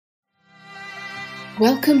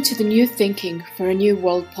Welcome to the New Thinking for a New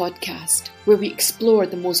World podcast, where we explore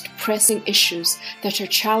the most pressing issues that are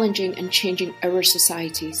challenging and changing our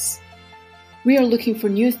societies. We are looking for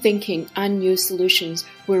new thinking and new solutions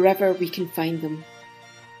wherever we can find them.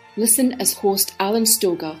 Listen as host Alan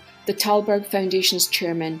Stoga, the Thalberg Foundation's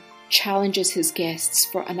chairman, challenges his guests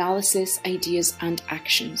for analysis, ideas and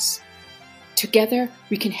actions. Together,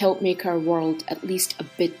 we can help make our world at least a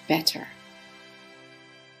bit better.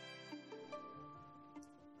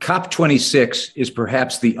 COP26 is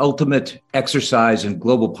perhaps the ultimate exercise in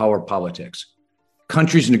global power politics.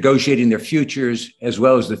 Countries negotiating their futures as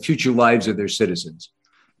well as the future lives of their citizens.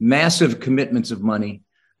 Massive commitments of money,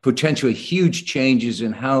 potentially huge changes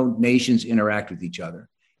in how nations interact with each other,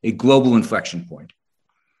 a global inflection point.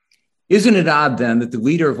 Isn't it odd then that the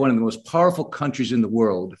leader of one of the most powerful countries in the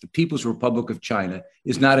world, the People's Republic of China,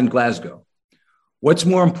 is not in Glasgow? What's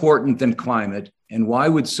more important than climate, and why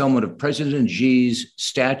would someone of President Xi's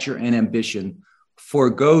stature and ambition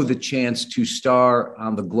forego the chance to star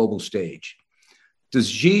on the global stage? Does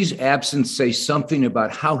Xi's absence say something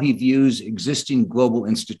about how he views existing global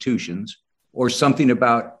institutions, or something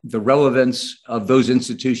about the relevance of those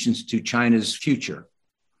institutions to China's future?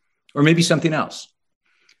 Or maybe something else?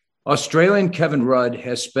 Australian Kevin Rudd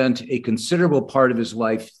has spent a considerable part of his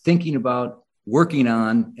life thinking about, working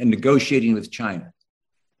on, and negotiating with China.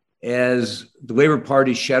 As the Labour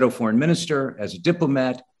Party's shadow foreign minister, as a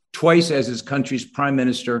diplomat, twice as his country's prime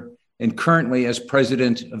minister, and currently as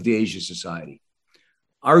president of the Asia Society.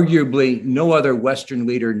 Arguably, no other Western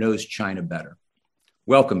leader knows China better.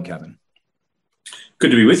 Welcome, Kevin.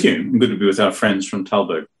 Good to be with you. Good to be with our friends from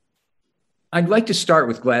Thalberg. I'd like to start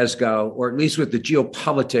with Glasgow, or at least with the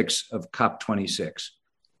geopolitics of COP26.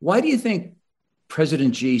 Why do you think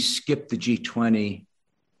President Xi skipped the G20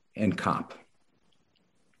 and COP?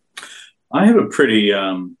 I have a pretty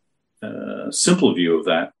simple view of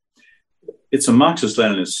that. It's a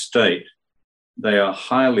Marxist-Leninist state. They are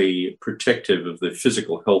highly protective of the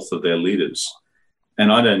physical health of their leaders.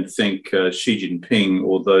 And I don't think Xi Jinping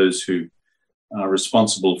or those who are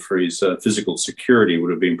responsible for his physical security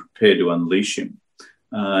would have been prepared to unleash him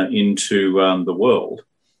into the world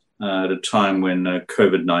at a time when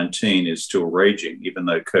COVID-19 is still raging, even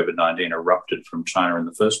though COVID-19 erupted from China in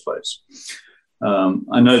the first place.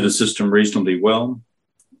 I know the system reasonably well.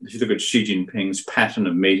 If you look at Xi Jinping's pattern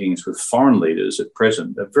of meetings with foreign leaders at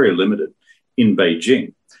present, they're very limited in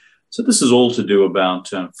Beijing. So this is all to do about,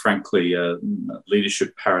 frankly,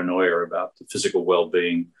 leadership paranoia about the physical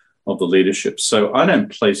well-being of the leadership. So I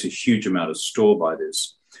don't place a huge amount of store by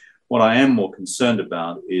this. What I am more concerned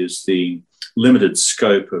about is the limited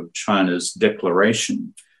scope of China's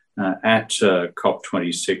declaration at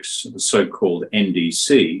COP26, the so-called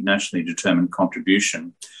NDC, Nationally Determined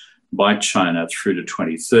Contribution, by China through to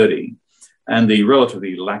 2030, and the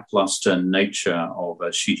relatively lackluster nature of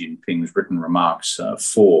Xi Jinping's written remarks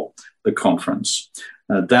for the conference.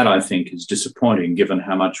 That, I think, is disappointing given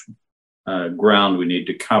how much ground we need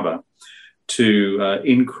to cover to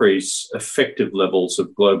increase effective levels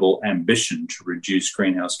of global ambition to reduce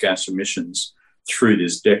greenhouse gas emissions through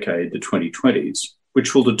this decade, the 2020s,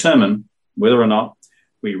 which will determine whether or not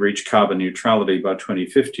we reach carbon neutrality by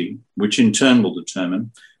 2050, which in turn will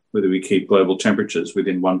determine whether we keep global temperatures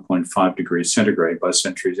within 1.5 degrees centigrade by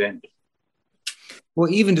century's end. Well,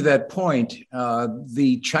 even to that point,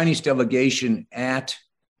 the Chinese delegation at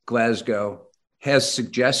Glasgow has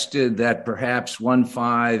suggested that perhaps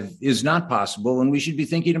 1.5 is not possible, and we should be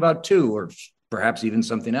thinking about 2, or perhaps even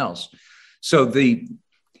something else. So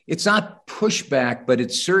it's not pushback, but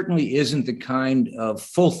it certainly isn't the kind of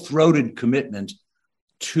full-throated commitment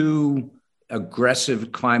to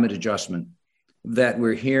aggressive climate adjustment that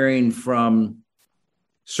we're hearing from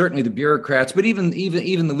certainly the bureaucrats, but even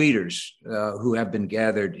the leaders who have been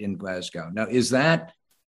gathered in Glasgow. Now, is that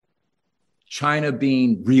China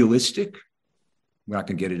being realistic? We're not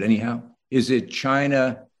going to get it anyhow. Is it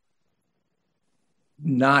China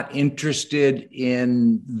not interested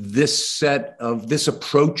in this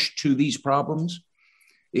approach to these problems?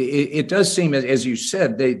 It does seem, as you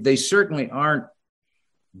said, they certainly aren't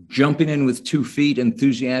jumping in with 2 feet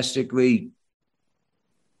enthusiastically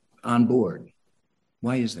on board.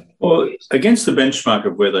 Why is that? Well, against the benchmark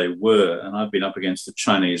of where they were, and I've been up against the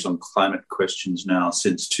Chinese on climate questions now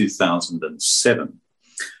since 2007,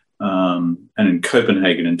 and in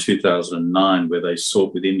Copenhagen in 2009, where they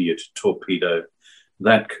sought with India to torpedo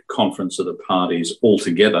that conference of the parties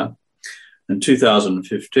altogether. In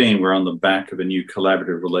 2015, we're on the back of a new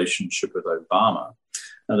collaborative relationship with Obama.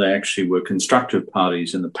 And they actually were constructive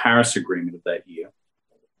parties in the Paris Agreement of that year.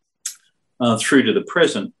 Through to the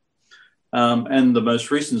present, And the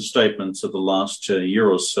most recent statements of the last year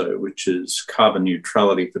or so, which is carbon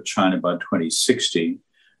neutrality for China by 2060,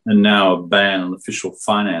 and now a ban on official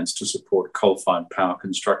finance to support coal-fired power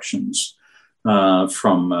constructions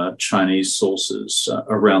from Chinese sources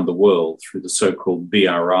around the world through the so-called BRI,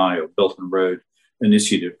 or Belt and Road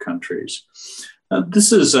Initiative countries.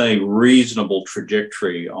 This is a reasonable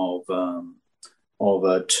trajectory of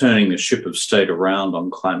turning the ship of state around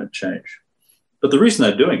on climate change. But the reason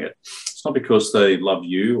they're doing it, it's not because they love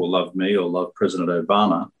you or love me or love President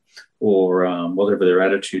Obama or whatever their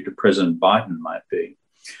attitude to President Biden might be.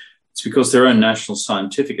 It's because their own national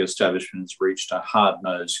scientific establishment has reached a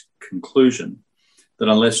hard-nosed conclusion that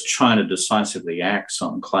unless China decisively acts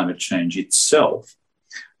on climate change itself,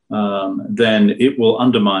 then it will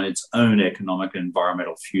undermine its own economic and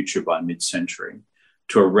environmental future by mid-century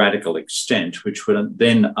to a radical extent, which would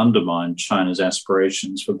then undermine China's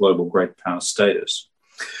aspirations for global great power status.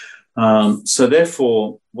 So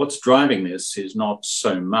therefore, what's driving this is not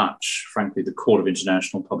so much, frankly, the Court of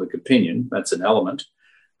International Public Opinion. That's an element.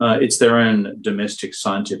 It's their own domestic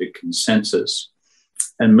scientific consensus.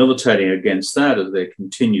 And militating against that are their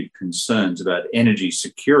continued concerns about energy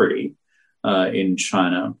security in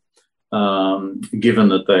China, given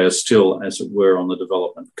that they are still, as it were, on the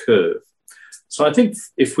development curve. So I think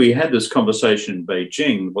if we had this conversation in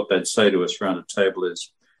Beijing, what they'd say to us around a table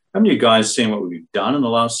is, haven't you guys seen what we've done in the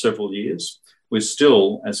last several years? We're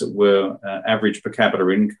still, as it were, average per capita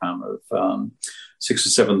income of $6,000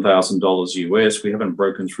 or $7,000 US. We haven't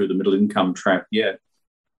broken through the middle income trap yet.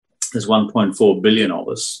 There's 1.4 billion of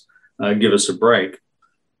us. Give us a break.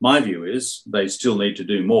 My view is they still need to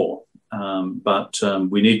do more, but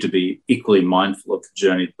we need to be equally mindful of the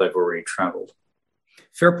journey that they've already traveled.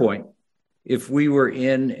 Fair point. If we were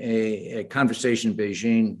in a conversation in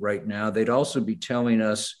Beijing right now, they'd also be telling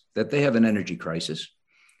us that they have an energy crisis,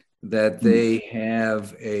 that they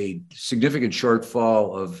have a significant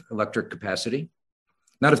shortfall of electric capacity,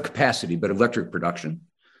 not of capacity, but electric production.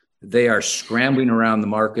 They are scrambling around the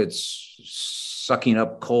markets, sucking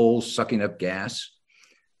up coal, sucking up gas.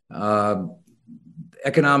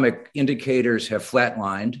 Economic indicators have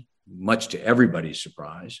flatlined, much to everybody's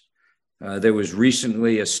surprise. There was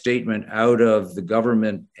recently a statement out of the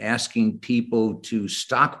government asking people to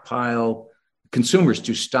stockpile, consumers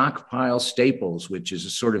to stockpile staples, which is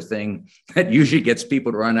a sort of thing that usually gets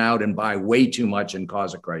people to run out and buy way too much and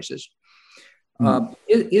cause a crisis.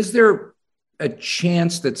 Is there a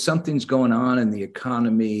chance that something's going on in the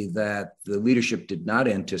economy that the leadership did not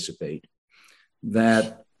anticipate,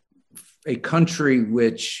 that a country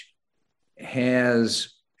which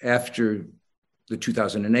has, after the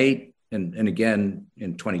 2008 and again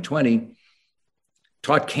in 2020,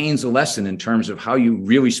 taught Keynes a lesson in terms of how you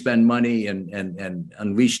really spend money and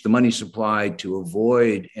unleash the money supply to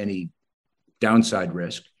avoid any downside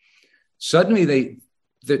risk. Suddenly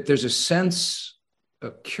there's a sense,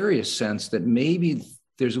 a curious sense that maybe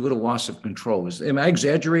there's a little loss of control. Am I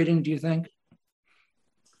exaggerating, do you think?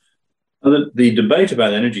 The debate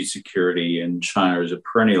about energy security in China is a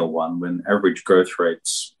perennial one when average growth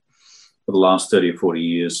rates for the last 30 or 40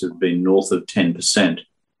 years have been north of 10%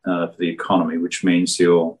 for the economy, which means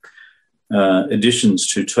your additions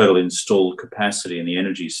to total installed capacity in the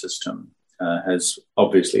energy system has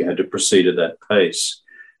obviously had to proceed at that pace.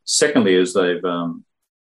 Secondly, as they've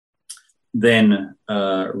then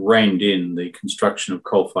reined in the construction of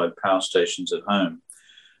coal-fired power stations at home.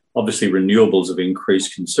 Obviously, renewables have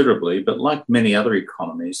increased considerably, but like many other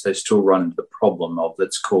economies, they still run into the problem of,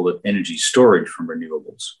 let's call it, energy storage from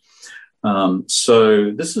renewables.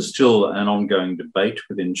 So this is still an ongoing debate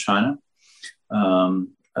within China.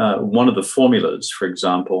 One of the formulas, for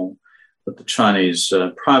example, that the Chinese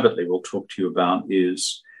privately will talk to you about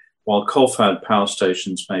is, while coal-fired power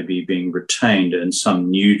stations may be being retained and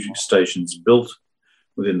some new stations built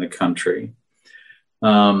within the country,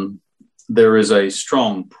 there is a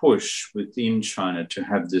strong push within China to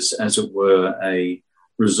have this, as it were, a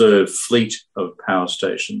reserve fleet of power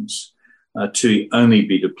stations to only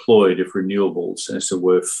be deployed if renewables, as it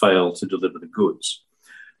were, fail to deliver the goods.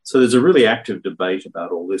 So there's a really active debate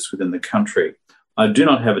about all this within the country. I do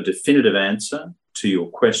not have a definitive answer to your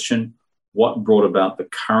question, what brought about the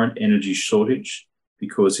current energy shortage,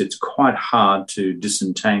 because it's quite hard to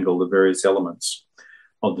disentangle the various elements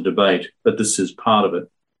of the debate, but this is part of it.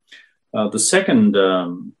 The second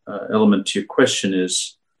element to your question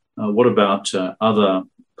is, what about other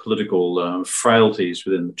political frailties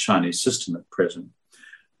within the Chinese system at present,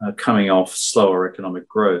 coming off slower economic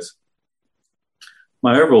growth?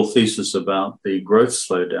 My overall thesis about the growth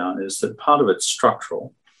slowdown is that part of it's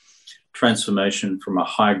structural. transformation from a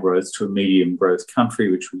high growth to a medium growth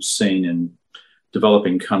country, which we've seen in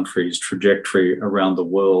developing countries' trajectory around the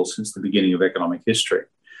world since the beginning of economic history.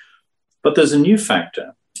 But there's a new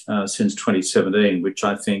factor since 2017, which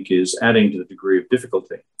I think is adding to the degree of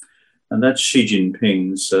difficulty. And that's Xi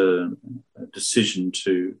Jinping's decision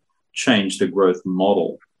to change the growth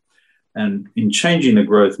model. And in changing the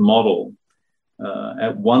growth model,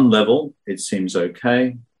 at one level, it seems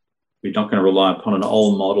okay. We're not going to rely upon an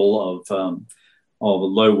old model of a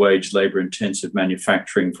low-wage, labour-intensive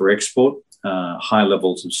manufacturing for export, high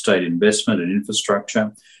levels of state investment and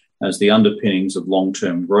infrastructure as the underpinnings of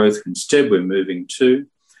long-term growth. Instead, we're moving to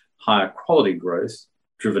higher quality growth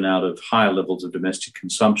driven out of higher levels of domestic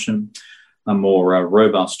consumption, a more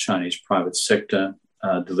robust Chinese private sector,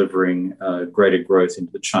 delivering greater growth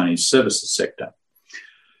into the Chinese services sector.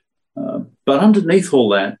 But underneath all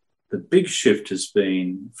that, the big shift has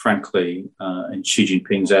been, frankly, in Xi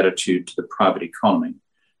Jinping's attitude to the private economy,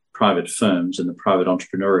 private firms and the private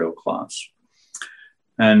entrepreneurial class.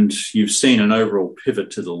 And you've seen an overall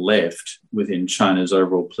pivot to the left within China's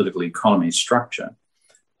overall political economy structure.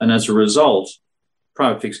 And as a result,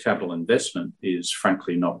 private fixed capital investment is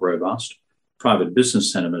frankly not robust. Private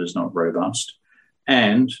business sentiment is not robust.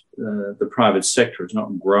 And the private sector is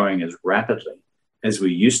not growing as rapidly as we're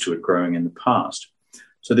used to it growing in the past.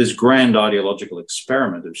 So this grand ideological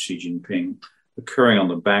experiment of Xi Jinping occurring on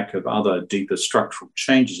the back of other deeper structural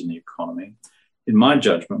changes in the economy, in my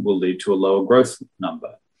judgment, will lead to a lower growth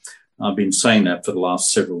number. I've been saying that for the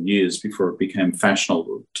last several years before it became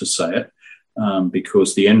fashionable to say it,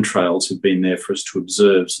 because the entrails have been there for us to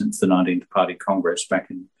observe since the 19th Party Congress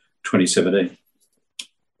back in 2017.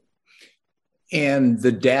 And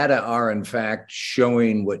the data are, in fact,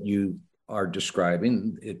 showing what you are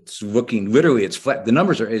describing. It's looking, literally, it's flat. The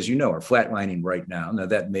numbers are, as you know, are flatlining right now. Now,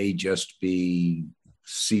 that may just be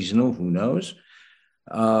seasonal, who knows?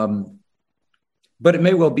 But it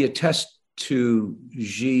may well be a test to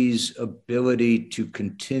Xi's ability to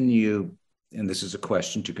continue, and this is a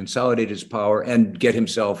question, to consolidate his power and get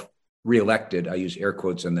himself reelected. I use air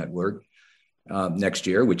quotes on that word next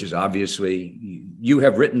year, which is obviously, you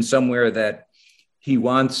have written somewhere that he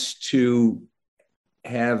wants to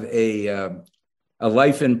have a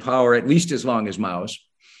life in power at least as long as Mao's,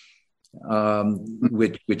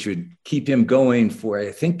 which would keep him going for,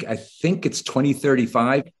 I think it's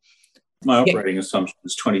 2035. My operating assumption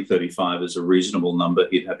is 2035 is a reasonable number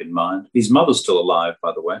he'd have in mind. His mother's still alive,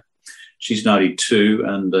 by the way. She's 92,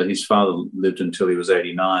 and his father lived until he was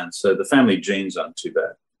 89. So the family genes aren't too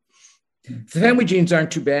bad. The family genes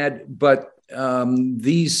aren't too bad, but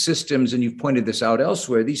these systems, and you've pointed this out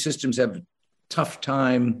elsewhere, these systems have a tough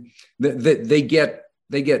time. They get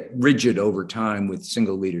rigid over time with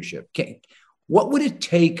single leadership. What would it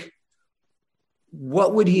take?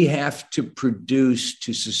 What would he have to produce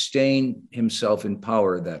to sustain himself in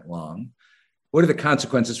power that long? What are the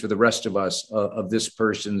consequences for the rest of us of this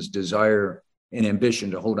person's desire and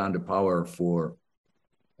ambition to hold on to power for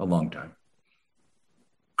a long time?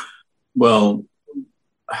 Well,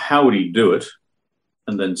 how would he do it?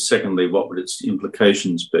 And then secondly, what would its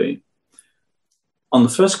implications be? On the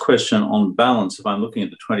first question, on balance, if I'm looking at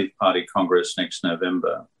the 20th Party Congress next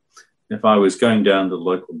November, if I was going down to the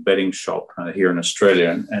local betting shop here in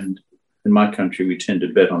Australia, and in my country, we tend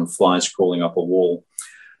to bet on flies crawling up a wall,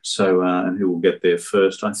 so and who will get there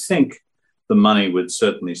first, I think the money would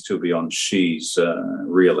certainly still be on Xi's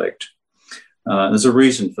re-elect. There's a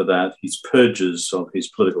reason for that. His purges of his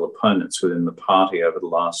political opponents within the party over the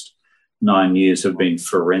last 9 years have been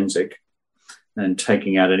forensic and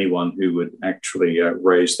taking out anyone who would actually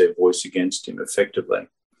raise their voice against him effectively.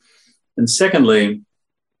 And secondly,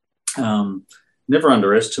 never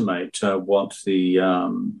underestimate what the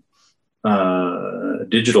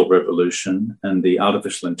digital revolution and the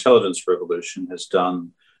artificial intelligence revolution has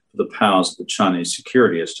done for the powers of the Chinese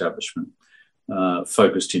security establishment,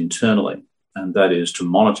 focused internally, and that is to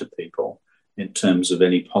monitor people in terms of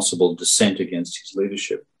any possible dissent against his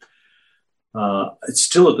leadership. It's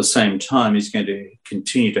still at the same time, he's going to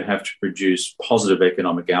continue to have to produce positive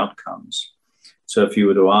economic outcomes. So if you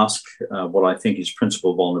were to ask what I think his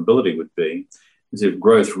principal vulnerability would be, is if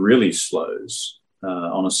growth really slows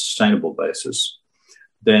on a sustainable basis,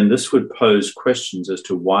 then this would pose questions as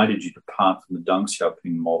to why did you depart from the Deng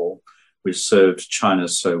Xiaoping model, which served China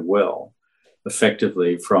so well,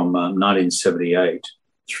 effectively from 1978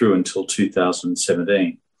 through until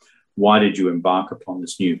 2017. Why did you embark upon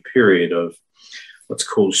this new period of what's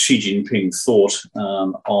called Xi Jinping thought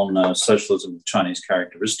on socialism with Chinese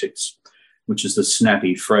characteristics, which is the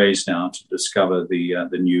snappy phrase now to discover the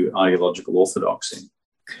new ideological orthodoxy?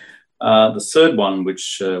 The third one,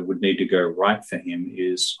 which would need to go right for him,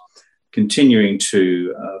 is continuing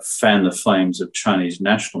to fan the flames of Chinese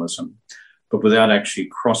nationalism, but without actually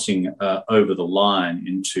crossing over the line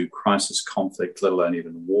into crisis, conflict, let alone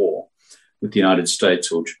even war with the United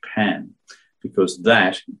States or Japan, because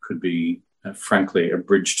that could be, frankly, a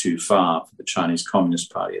bridge too far for the Chinese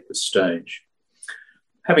Communist Party at this stage.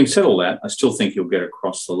 Having said all that, I still think he'll get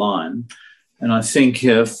across the line. And I think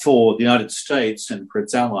for the United States and for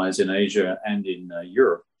its allies in Asia and in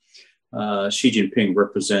Europe, Xi Jinping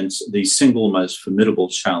represents the single most formidable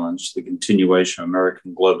challenge to the continuation of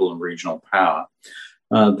American global and regional power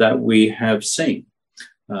that we have seen.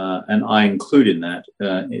 And I include in that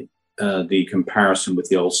the comparison with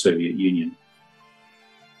the old Soviet Union.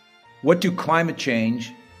 What do climate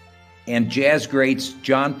change and jazz greats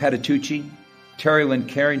John Patitucci, Terry Lynn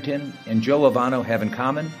Carrington, and Joe Lovano have in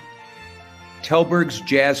common? Tellberg's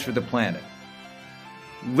Jazz for the Planet.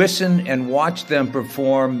 Listen and watch them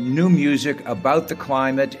perform new music about the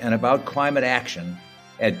climate and about climate action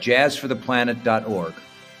at jazzfortheplanet.org.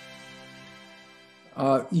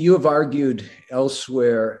 You have argued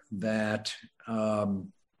elsewhere that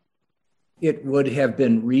it would have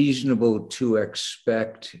been reasonable to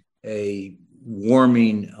expect a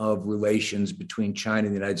warming of relations between China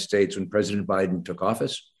and the United States when President Biden took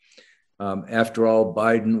office. After all,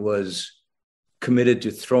 Biden was committed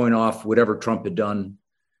to throwing off whatever Trump had done.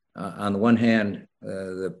 On the one hand,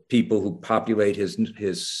 the people who populate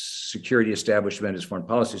his security establishment, his foreign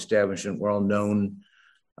policy establishment, were all known.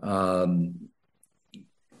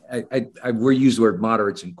 We use the word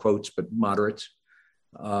moderates in quotes, but moderates.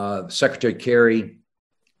 Secretary Kerry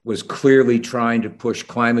was clearly trying to push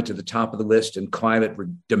climate to the top of the list, and climate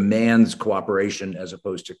demands cooperation as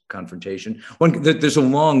opposed to confrontation. There's a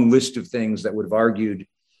long list of things that would have argued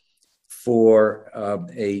for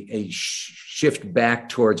a shift back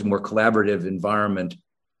towards a more collaborative environment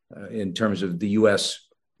in terms of the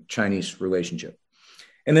U.S.-Chinese relationship.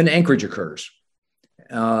 And then Anchorage occurs.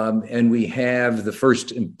 And we have the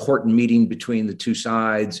first important meeting between the two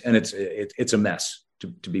sides, and it's a mess,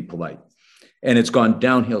 to be polite. And it's gone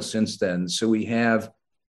downhill since then. So we have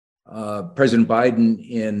President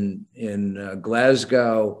Biden in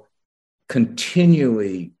Glasgow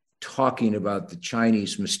continually talking about the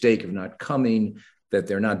Chinese mistake of not coming, that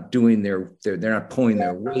they're not doing they're not pulling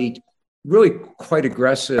their weight. Really quite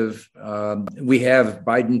aggressive. We have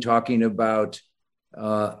Biden talking about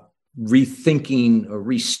rethinking or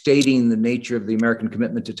restating the nature of the American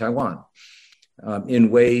commitment to Taiwan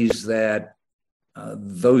in ways that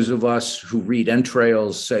those of us who read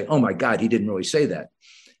entrails say, oh my God, he didn't really say that.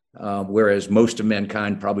 Whereas most of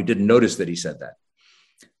mankind probably didn't notice that he said that.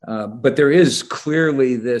 But there is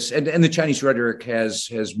clearly this, and the Chinese rhetoric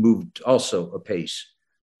has moved also apace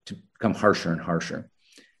to become harsher and harsher.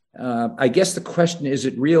 I guess the question, is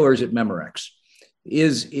it real or is it Memorex?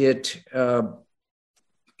 Is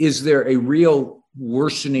there a real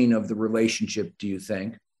worsening of the relationship, do you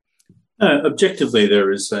think? Objectively,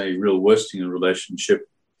 there is a real worsening of the relationship.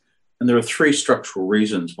 And there are three structural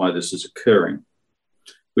reasons why this is occurring,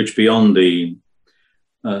 which beyond the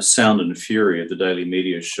sound and fury of the daily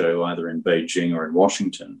media show, either in Beijing or in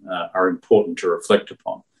Washington, are important to reflect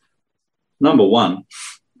upon. Number one,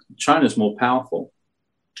 China is more powerful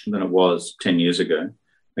than it was 10 years ago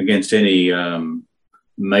against any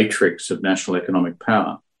matrix of national economic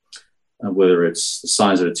power, whether it's the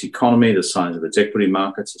size of its economy, the size of its equity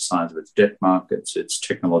markets, the size of its debt markets, its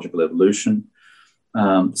technological evolution,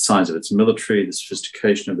 the size of its military, the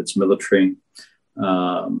sophistication of its military,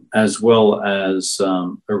 as well as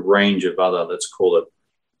a range of other, let's call it,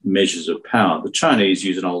 measures of power. The Chinese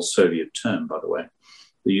use an old Soviet term, by the way.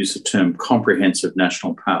 They use the term comprehensive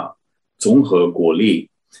national power, 综合国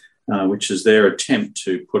力, which is their attempt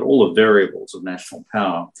to put all the variables of national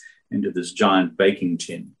power into this giant baking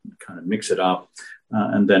tin, kind of mix it up,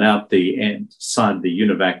 and then out the side of the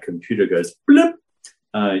UNIVAC computer goes, blip,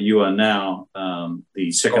 you are now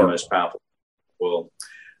the second most powerful in the world.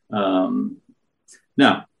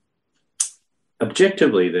 Now,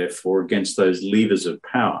 objectively, therefore, against those levers of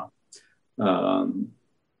power,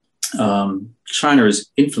 China is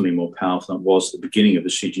infinitely more powerful than it was at the beginning of the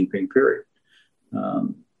Xi Jinping period,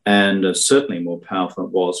 and certainly more powerful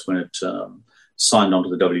than it was when it signed on to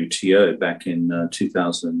the WTO back in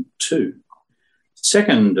 2002.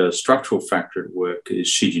 Second structural factor at work is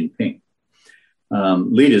Xi Jinping.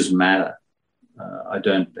 Leaders matter. I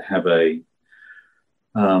don't have a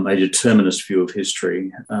determinist view of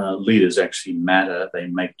history. Leaders actually matter. They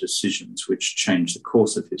make decisions which change the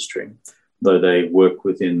course of history, though they work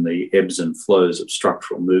within the ebbs and flows of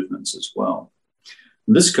structural movements as well.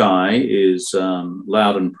 This guy is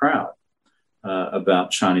loud and proud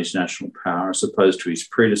about Chinese national power as opposed to his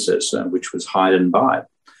predecessor, which was hide and bide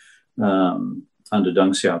under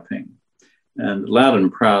Deng Xiaoping. And loud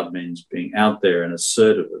and proud means being out there and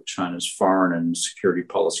assertive of China's foreign and security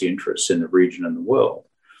policy interests in the region and the world,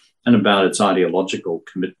 and about its ideological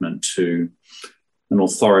commitment to an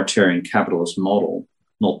authoritarian capitalist model,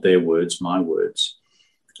 not their words, my words,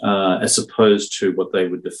 as opposed to what they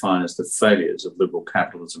would define as the failures of liberal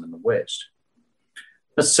capitalism in the West.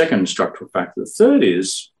 That's the second structural factor. The third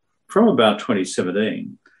is, from about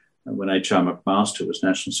 2017, when H.R. McMaster was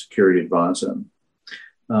National Security Advisor,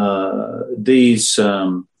 these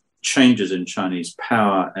changes in Chinese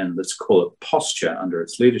power and, let's call it, posture under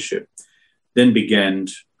its leadership then began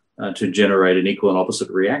to generate an equal and opposite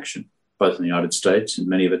reaction, both in the United States and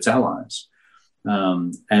many of its allies.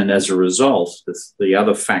 And as a result, the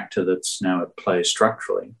other factor that's now at play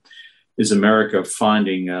structurally is America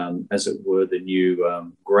finding, as it were, the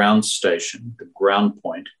new ground station, the ground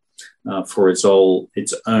point for its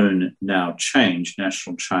own now changed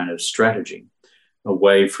national China strategy,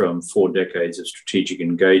 away from 4 decades of strategic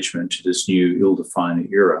engagement to this new ill-defined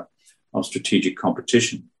era of strategic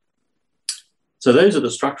competition. So those are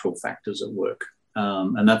the structural factors at work.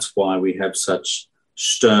 And that's why we have such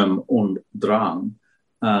Sturm und Drang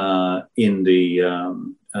in the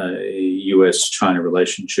US-China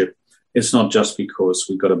relationship. It's not just because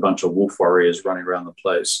we've got a bunch of wolf warriors running around the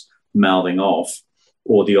place mouthing off,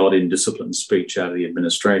 or the odd indisciplined speech out of the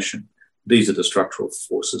administration. These are the structural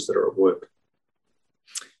forces that are at work.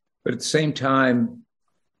 But at the same time,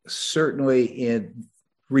 certainly in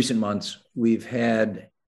recent months, we've had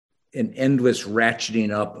an endless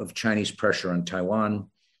ratcheting up of Chinese pressure on Taiwan,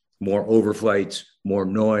 more overflights, more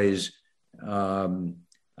noise.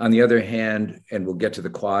 On the other hand, and we'll get to the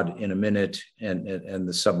Quad in a minute, and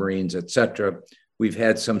the submarines, et cetera, we've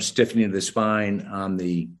had some stiffening of the spine on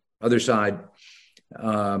the other side.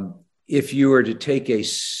 If you were to take a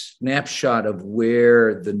snapshot of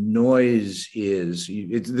where the noise is,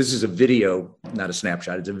 this is a video, not a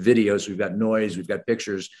snapshot, it's a video, so we've got noise, we've got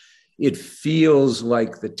pictures. It feels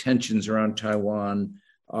like the tensions around Taiwan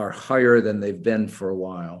are higher than they've been for a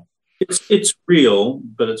while. It's real,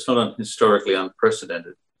 but it's not historically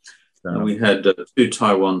unprecedented. We had 2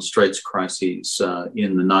 Taiwan Straits crises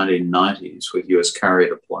in the 1990s with US carrier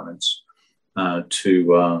deployments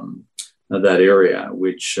to that area,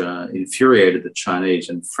 which infuriated the Chinese.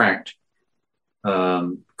 In fact,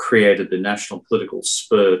 created the national political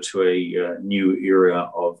spur to a new era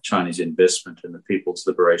of Chinese investment in the People's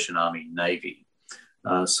Liberation Army Navy,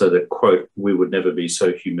 so that, quote, we would never be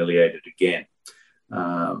so humiliated again,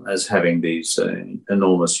 as having these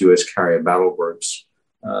enormous US carrier battle groups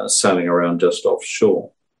sailing around just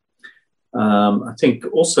offshore. I think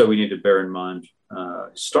also we need to bear in mind,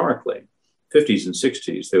 historically, 50s and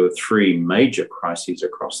 60s, there were 3 major crises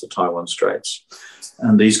across the Taiwan Straits.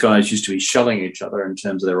 And these guys used to be shelling each other in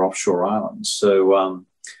terms of their offshore islands. So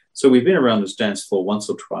we've been around this dance floor once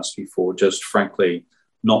or twice before, just frankly,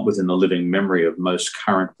 not within the living memory of most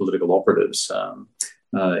current political operatives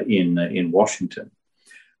in Washington.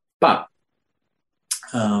 But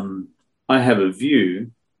I have a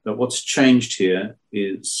view that what's changed here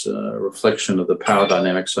is a reflection of the power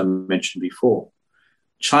dynamics I mentioned before.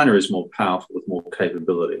 China is more powerful with more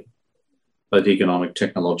capability, both economic,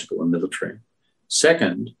 technological, and military.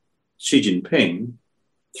 Second, Xi Jinping,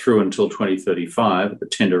 through until 2035, at the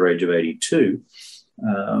tender age of 82,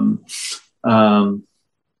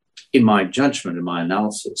 in my judgment, in my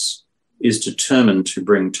analysis, is determined to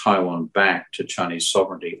bring Taiwan back to Chinese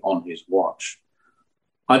sovereignty on his watch.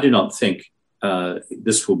 I do not think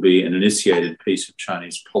this will be an initiated piece of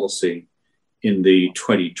Chinese policy in the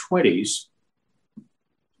 2020s,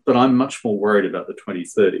 but I'm much more worried about the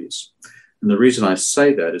 2030s. And the reason I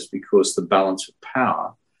say that is because the balance of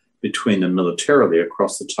power between them militarily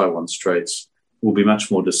across the Taiwan Straits will be much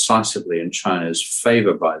more decisively in China's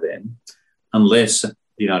favor by then, unless the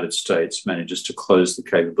United States manages to close the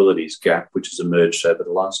capabilities gap, which has emerged over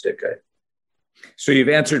the last decade. So you've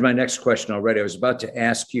answered my next question already. I was about to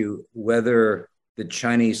ask you whether the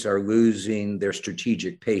Chinese are losing their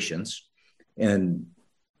strategic patience, and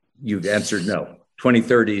you've answered no.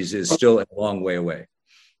 2030s is still a long way away.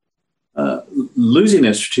 Losing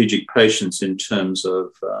their strategic patience in terms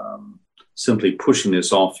of simply pushing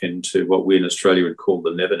this off into what we in Australia would call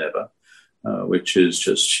the never never, which is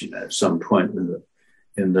just some point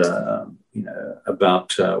in the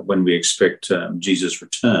about when we expect Jesus'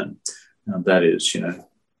 return. That is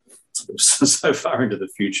so far into the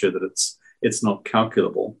future that it's not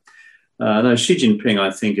calculable. No, Xi Jinping,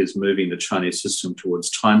 I think, is moving the Chinese system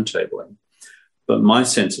towards timetabling. But my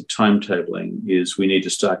sense of timetabling is we need to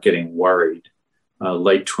start getting worried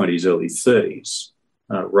late 20s, early 30s,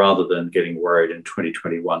 rather than getting worried in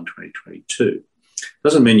 2021, 2022.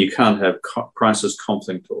 Doesn't mean you can't have crisis,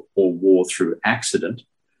 conflict, or war through accident,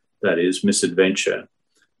 that is, misadventure,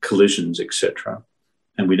 collisions, etc.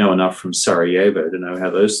 And we know enough from Sarajevo to know how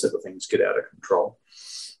those sort of things get out of control.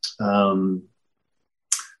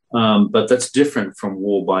 But that's different from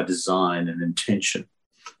war by design and intention.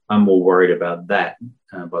 I'm more worried about that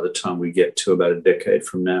by the time we get to about a decade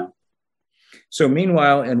from now. So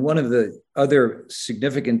meanwhile, and one of the other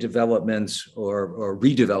significant developments or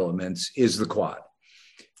redevelopments is the Quad,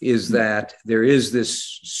 is that there is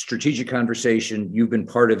this strategic conversation. You've been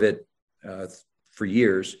part of it for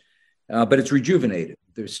years, but it's rejuvenated.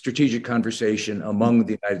 There's strategic conversation among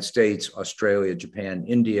the United States, Australia, Japan,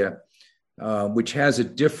 India, which has a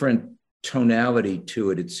different tonality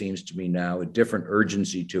to it, it seems to me now, a different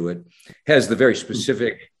urgency to it, has the very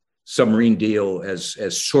specific submarine deal as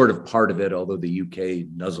sort of part of it, although the UK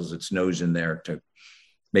nuzzles its nose in there to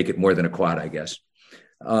make it more than a Quad, I guess.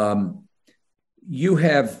 You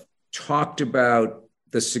have talked about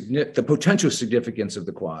the potential significance of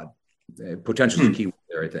the Quad. Potential is the key word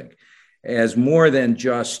there, I think, as more than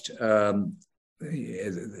just an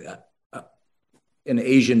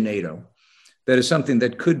Asian NATO. That is something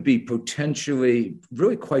that could be potentially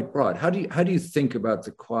really quite broad. How do you think about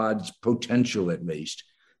the Quad's potential, at least?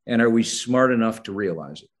 And are we smart enough to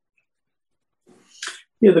realize it?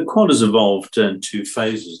 Yeah, the Quad has evolved in two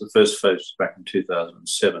phases. The first phase was back in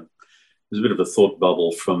 2007. There's a bit of a thought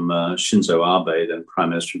bubble from Shinzo Abe, then Prime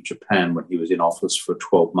Minister of Japan, when he was in office for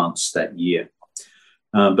 12 months that year.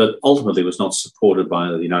 But ultimately was not supported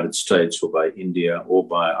by the United States or by India or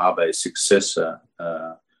by Abe's successor,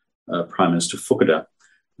 Prime Minister Fukuda,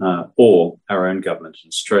 or our own government in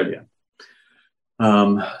Australia.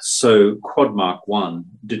 So Quad Mark I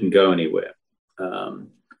didn't go anywhere.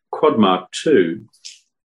 Quad Mark II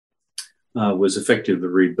was effectively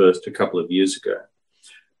rebirthed a couple of years ago.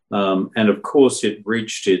 And of course, it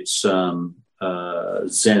reached its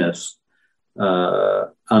zenith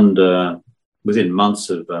within months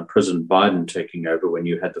of President Biden taking over, when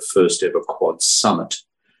you had the first ever Quad summit.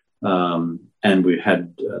 And we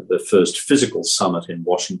had the first physical summit in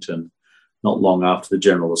Washington not long after the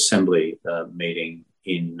General Assembly meeting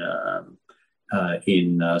in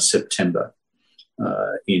September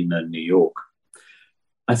in New York.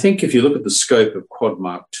 I think if you look at the scope of Quad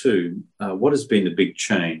Mark II, what has been the big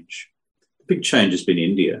change? The big change has been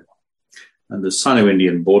India. And the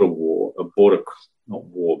Sino-Indian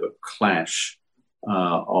clash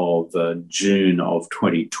of June of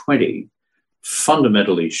 2020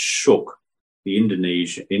 fundamentally shook the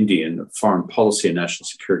Indian foreign policy and national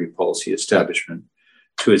security policy establishment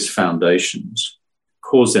to its foundations,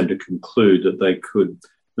 caused them to conclude that they could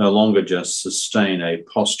no longer just sustain a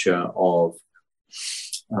posture of,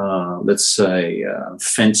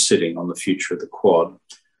 fence sitting on the future of the Quad,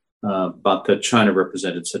 but that China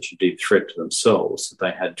represented such a deep threat to themselves that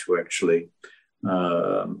they had to actually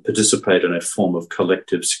participate in a form of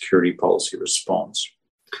collective security policy response.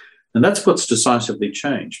 And that's what's decisively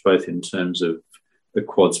changed, both in terms of the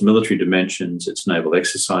Quad's military dimensions, its naval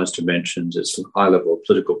exercise dimensions, its high level of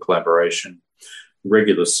political collaboration,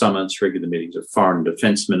 regular summits, regular meetings of foreign and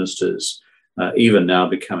defense ministers, even now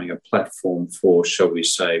becoming a platform for, shall we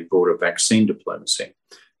say, broader vaccine diplomacy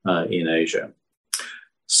in Asia.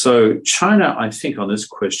 So China, I think, on this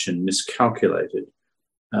question miscalculated.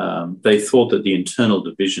 They thought that the internal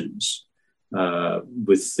divisions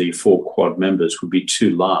with the four Quad members would be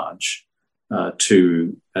too large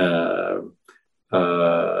to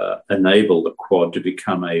enable the Quad to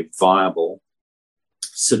become a viable,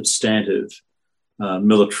 substantive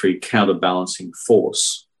military counterbalancing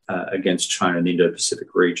force against China in the Indo-Pacific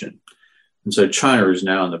region. And so China is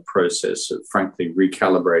now in the process of, frankly,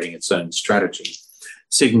 recalibrating its own strategy,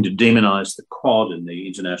 seeking to demonize the Quad in the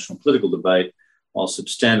international political debate, while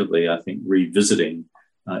substantively, I think, revisiting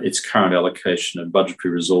its current allocation of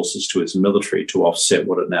budgetary resources to its military to offset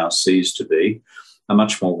what it now sees to be a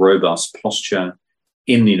much more robust posture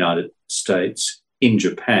in the United States, in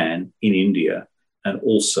Japan, in India, and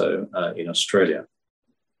also in Australia.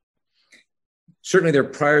 Certainly their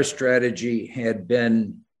prior strategy had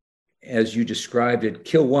been, as you described it,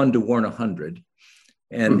 kill one to warn 100.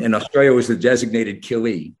 And Australia was the designated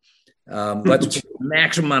killee. Let's put the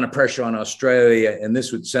maximum amount of pressure on Australia, and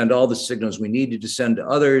this would send all the signals we needed to send to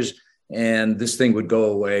others, and this thing would go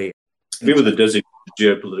away. We were the designated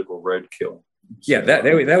geopolitical roadkill. Yeah,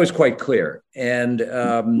 that was quite clear. And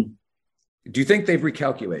do you think they've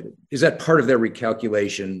recalculated? Is that part of their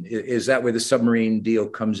recalculation? Is that where the submarine deal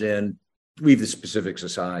comes in? leave the specifics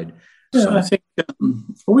aside. Yeah, I think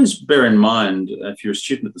always bear in mind, if you're a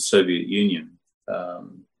student of the Soviet Union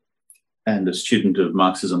and a student of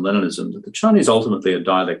Marxism-Leninism, that the Chinese ultimately are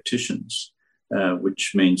dialecticians,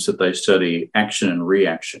 which means that they study action and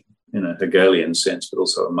reaction in a Hegelian sense, but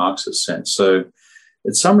also a Marxist sense. So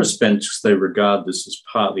in some respects, they regard this as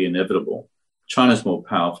partly inevitable. China's more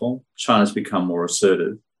powerful. China's become more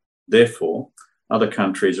assertive. Therefore, other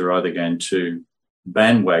countries are either going to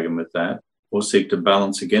bandwagon with that or seek to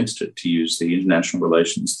balance against it, to use the international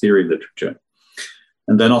relations theory literature.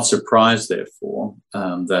 And they're not surprised, therefore,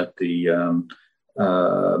 that the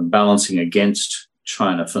balancing against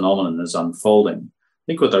China phenomenon is unfolding. I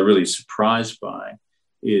think what they're really surprised by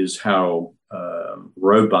is how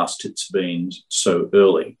robust it's been so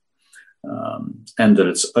early, and that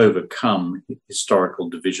it's overcome historical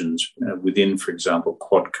divisions within, for example,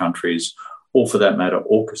 Quad countries, or for that matter,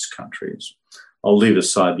 AUKUS countries. I'll leave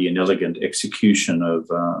aside the inelegant execution of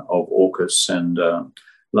AUKUS and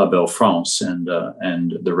La Belle France and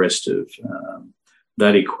the rest of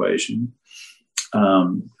that equation.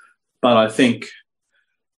 But I think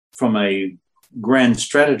from a grand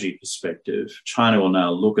strategy perspective, China will now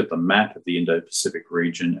look at the map of the Indo-Pacific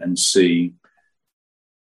region and see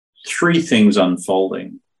three things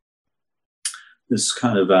unfolding. This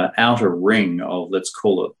kind of outer ring of, let's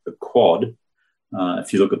call it the Quad.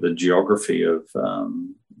 If you look at the geography of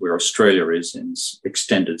where Australia is in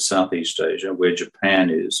extended Southeast Asia, where Japan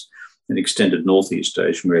is in extended Northeast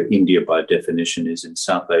Asia, where India by definition is in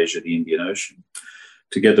South Asia, the Indian Ocean,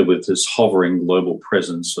 together with this hovering global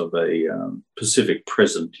presence of a Pacific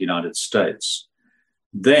present United States.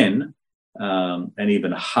 Then an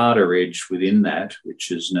even harder edge within that,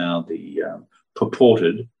 which is now the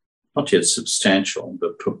purported, not yet substantial,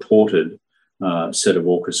 but purported set of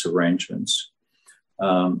AUKUS arrangements.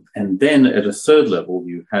 And then at a third level,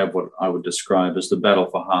 you have what I would describe as the battle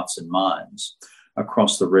for hearts and minds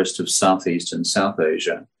across the rest of Southeast and South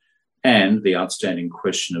Asia, and the outstanding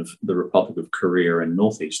question of the Republic of Korea and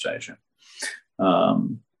Northeast Asia.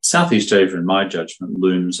 Southeast Asia, in my judgment,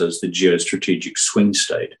 looms as the geostrategic swing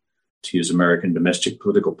state, to use American domestic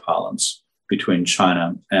political parlance, between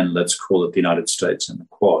China and, let's call it, the United States and the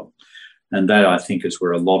Quad. And that, I think, is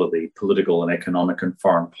where a lot of the political and economic and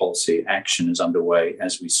foreign policy action is underway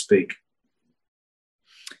as we speak.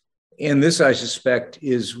 And this, I suspect,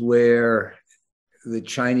 is where the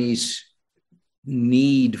Chinese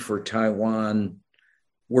need for Taiwan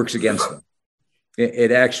works against them.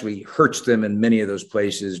 It actually hurts them in many of those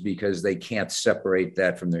places because they can't separate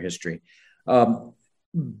that from their history.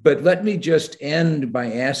 But let me just end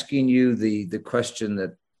by asking you the question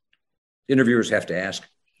that interviewers have to ask.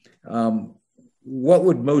 What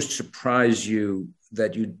would most surprise you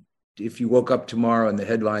that if you woke up tomorrow and the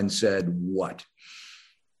headline said, what?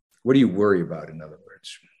 What do you worry about, in other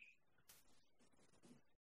words?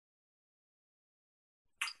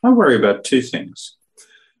 I worry about two things.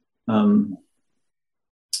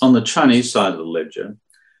 On the Chinese side of the ledger,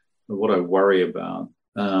 what I worry about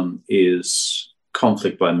is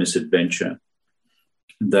conflict by misadventure.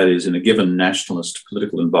 That is, in a given nationalist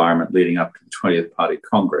political environment leading up to the 20th Party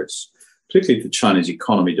Congress, particularly if the Chinese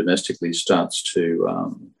economy domestically starts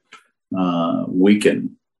to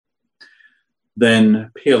weaken,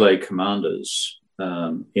 then PLA commanders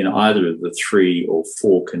in either of the 3 or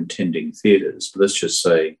 4 contending theatres, but let's just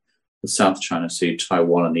say the South China Sea,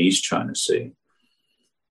 Taiwan, and the East China Sea,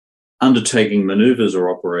 undertaking manoeuvres or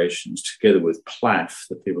operations together with PLAF,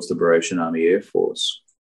 the People's Liberation Army Air Force,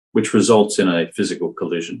 which results in a physical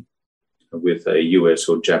collision with a US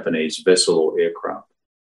or Japanese vessel or aircraft.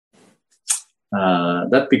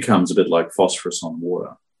 That becomes a bit like phosphorus on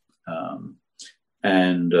water.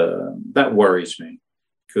 And that worries me,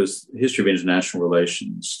 because the history of international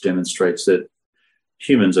relations demonstrates that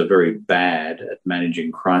humans are very bad at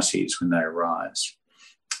managing crises when they arise.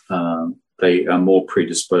 They are more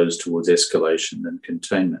predisposed towards escalation than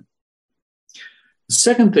containment. The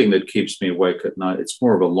second thing that keeps me awake at night, it's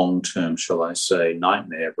more of a long-term, shall I say,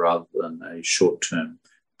 nightmare rather than a short-term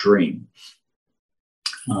dream,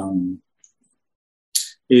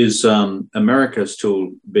 is America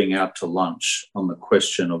still being out to lunch on the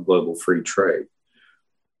question of global free trade.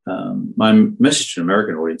 My message to an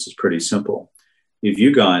American audience is pretty simple. If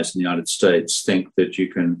you guys in the United States think that you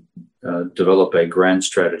can develop a grand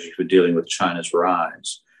strategy for dealing with China's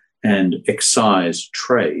rise and excise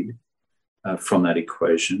trade from that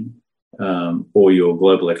equation, or your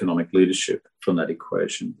global economic leadership from that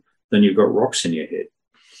equation, then you've got rocks in your head.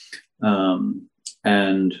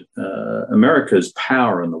 And America's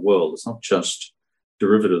power in the world is not just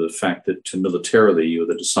derivative of the fact that militarily you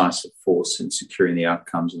were the decisive force in securing the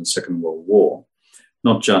outcomes in the Second World War.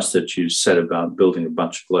 Not just that you set about building a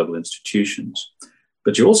bunch of global institutions,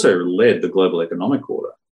 but you also led the global economic order.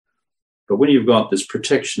 But when you've got this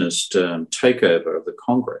protectionist takeover of the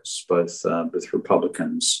Congress, both with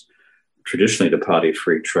Republicans, traditionally the party of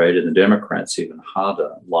free trade, and the Democrats, even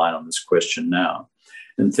harder line on this question now,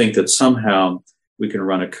 and think that somehow we can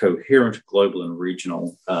run a coherent global and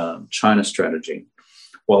regional China strategy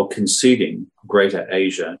while conceding Greater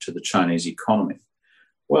Asia to the Chinese economy.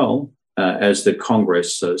 Well, as the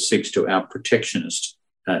Congress seeks to out-protectionist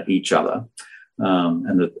each other,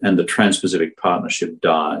 and the Trans-Pacific Partnership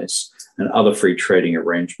dies, and other free trading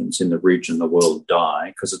arrangements in the region and the world die,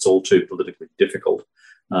 because it's all too politically difficult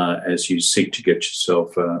as you seek to get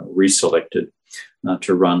yourself reselected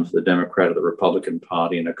to run for the Democrat or the Republican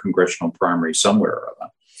Party in a congressional primary somewhere or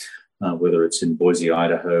other, whether it's in Boise,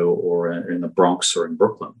 Idaho, or in the Bronx or in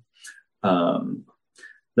Brooklyn.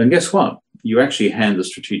 Then guess what? You actually hand the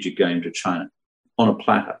strategic game to China on a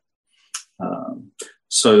platter.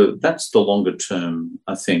 So that's the longer term,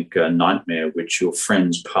 I think, nightmare which your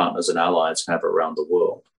friends, partners, and allies have around the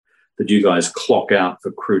world, that you guys clock out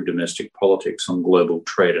for crude domestic politics on global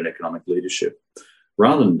trade and economic leadership,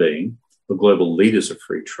 rather than being the global leaders of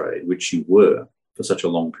free trade, which you were for such a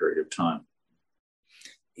long period of time.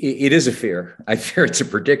 It is a fear. I fear it's a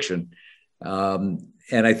prediction. And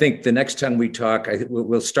I think the next time we talk,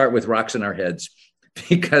 we'll start with rocks in our heads,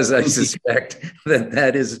 because I suspect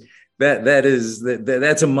that's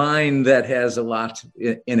a mind that has a lot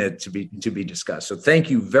in it to be discussed. So thank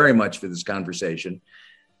you very much for this conversation.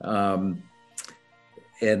 And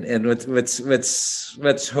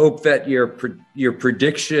let's hope that your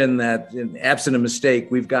prediction that, absent a mistake,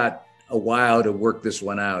 we've got a while to work this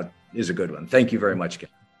one out is a good one. Thank you very much, Ken.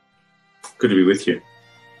 Good to be with you.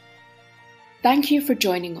 Thank you for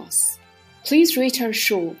joining us. Please rate our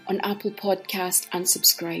show on Apple Podcast and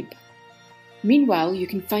subscribe. Meanwhile, you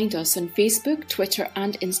can find us on Facebook, Twitter,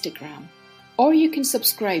 and Instagram. Or you can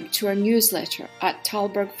subscribe to our newsletter at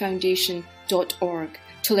tallbergfoundation.org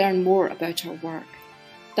to learn more about our work.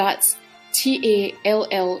 That's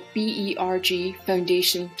TALLBERG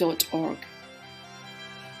foundation.org.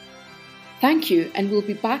 Thank you, and we'll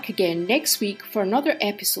be back again next week for another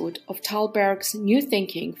episode of Tallberg's New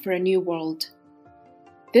Thinking for a New World.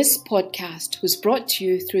 This podcast was brought to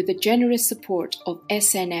you through the generous support of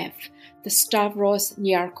SNF, the Stavros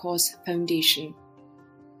Niarchos Foundation.